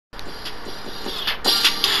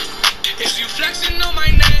Hi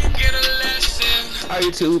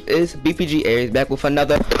YouTube, it's BPG Aries back with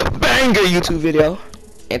another banger YouTube video.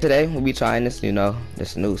 And today we'll be trying this,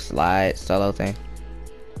 this new slide solo thing.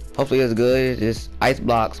 Hopefully it's good. Just ice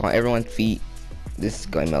blocks on everyone's feet. This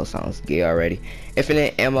game mode sounds gay already.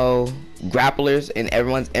 Infinite ammo grapplers in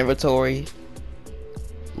everyone's inventory.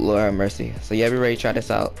 Lord have mercy. So yeah, be ready to try this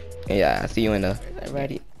out. And yeah, I see you in the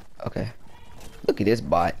ready. Okay. Look at this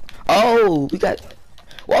bot. Oh, we got.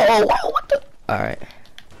 Whoa, what the? All right.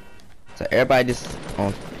 So everybody just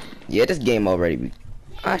on. Yeah, this game already.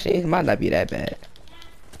 Actually, it might not be that bad.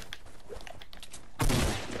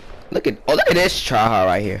 Look at this tryhard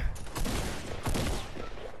right here.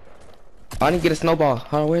 Oh, I need to get a snowball.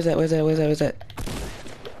 Hold on, where's that?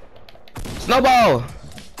 Snowball!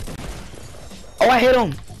 Oh, I hit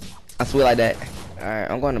him. I swear like that. Alright,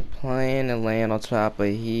 I'm going to plan and land on top of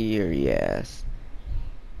here. Yes.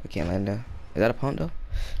 I can't land there. Is that a pump though?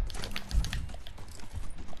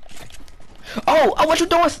 Oh, what you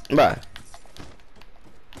doing, bruh?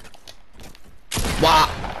 Wah.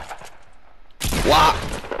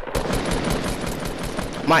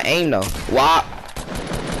 My aim though. Wah.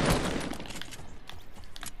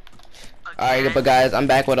 Alright, but guys, I'm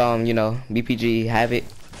back with BPG Havoc.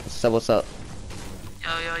 What's up?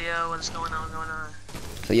 Yo, what's going on?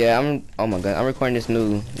 So yeah, oh my god, I'm recording this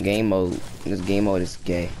new game mode. This game mode is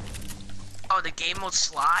gay. Oh, the game mode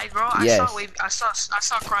slide, bro. Yes. I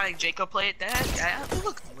saw Chronic Jacob play it. That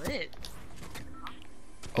looked lit.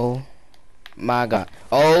 Oh my god.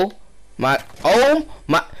 Oh my. Alright,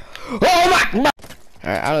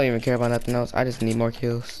 I don't even care about nothing else. I just need more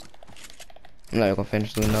kills. I'm not even gonna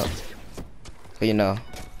finish doing up. So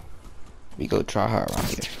we go try hard around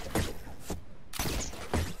here.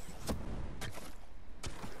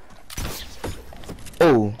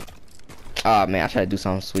 Oh man, I tried to do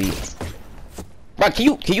something sweet. Bro,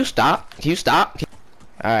 can you stop?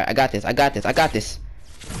 Alright, I got this.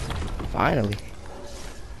 Finally.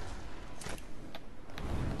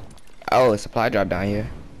 Oh, a supply drop down here.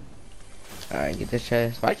 Alright, get this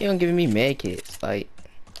chest. Why can't you give me med kits? Like,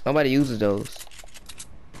 nobody uses those.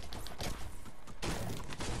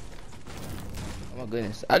 Oh my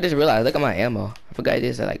goodness. I just realized, look at my ammo. I forgot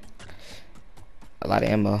this, like, a lot of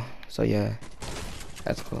ammo. So yeah,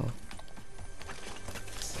 that's cool.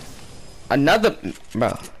 Another, bro.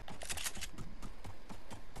 Oh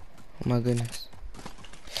my goodness.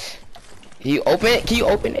 Can you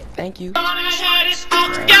open it? Thank you. But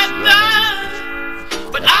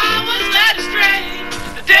I was led astray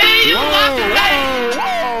the day you walked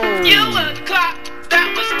away. You were the clock that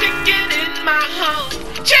was ticking in my home.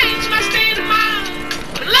 Changed my state of mind.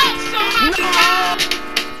 But love's so hard to hold.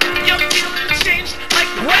 Your feelings changed like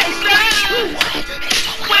the weather.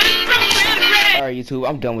 Alright YouTube,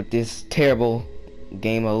 I'm done with this terrible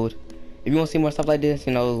game mode. If you want to see more stuff like this,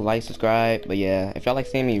 like, subscribe. But yeah, if y'all like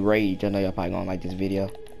seeing me rage, I know y'all probably gonna like this video.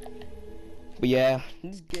 But yeah,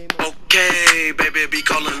 this game. Okay, baby, be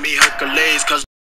calling me Hercules, cause